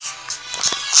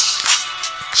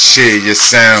Share your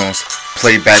sounds,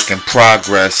 playback in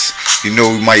progress. You know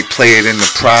we might play it in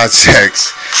the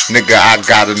projects. Nigga, I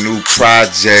got a new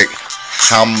project.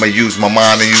 How I'ma use my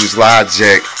mind and use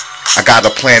logic. I got a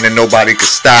plan and nobody can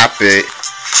stop it.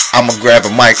 I'ma grab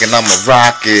a mic and I'ma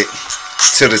rock it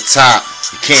to the top.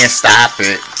 You can't stop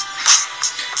it.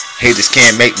 Haters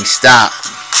can't make me stop.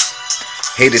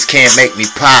 Haters can't make me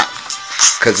pop.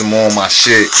 Cause I'm on my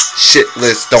shit.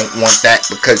 Shitless, don't want that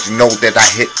because you know that I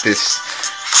hit this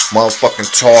motherfucking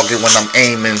target when I'm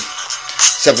aiming.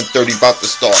 7:30 about to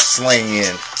start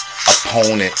slaying.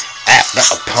 Opponent, at the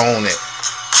opponent.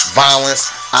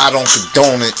 Violence, I don't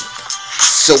condone it.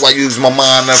 So I use my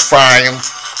mind to fry him.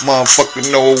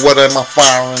 Motherfucker know what am I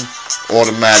firing?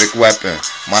 Automatic weapon.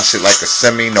 My shit like a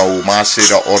semi-no. My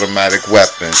shit are automatic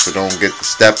weapon. So don't get to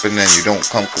stepping and you don't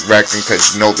come correcting.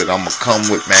 Cause you know that I'ma come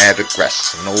with mad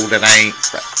aggression. Know that I ain't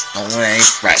fresh. Know that I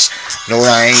ain't fresh. Know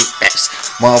that I ain't best.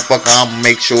 Motherfucker, I'ma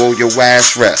make sure your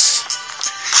ass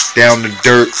rests. Down the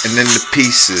dirt and in the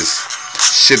pieces.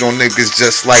 Shit on niggas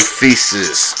just like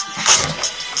feces.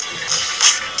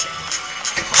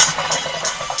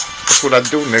 That's what I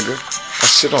do, nigga. I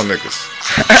shit on niggas.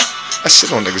 I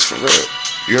shit on niggas for real.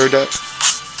 You heard that?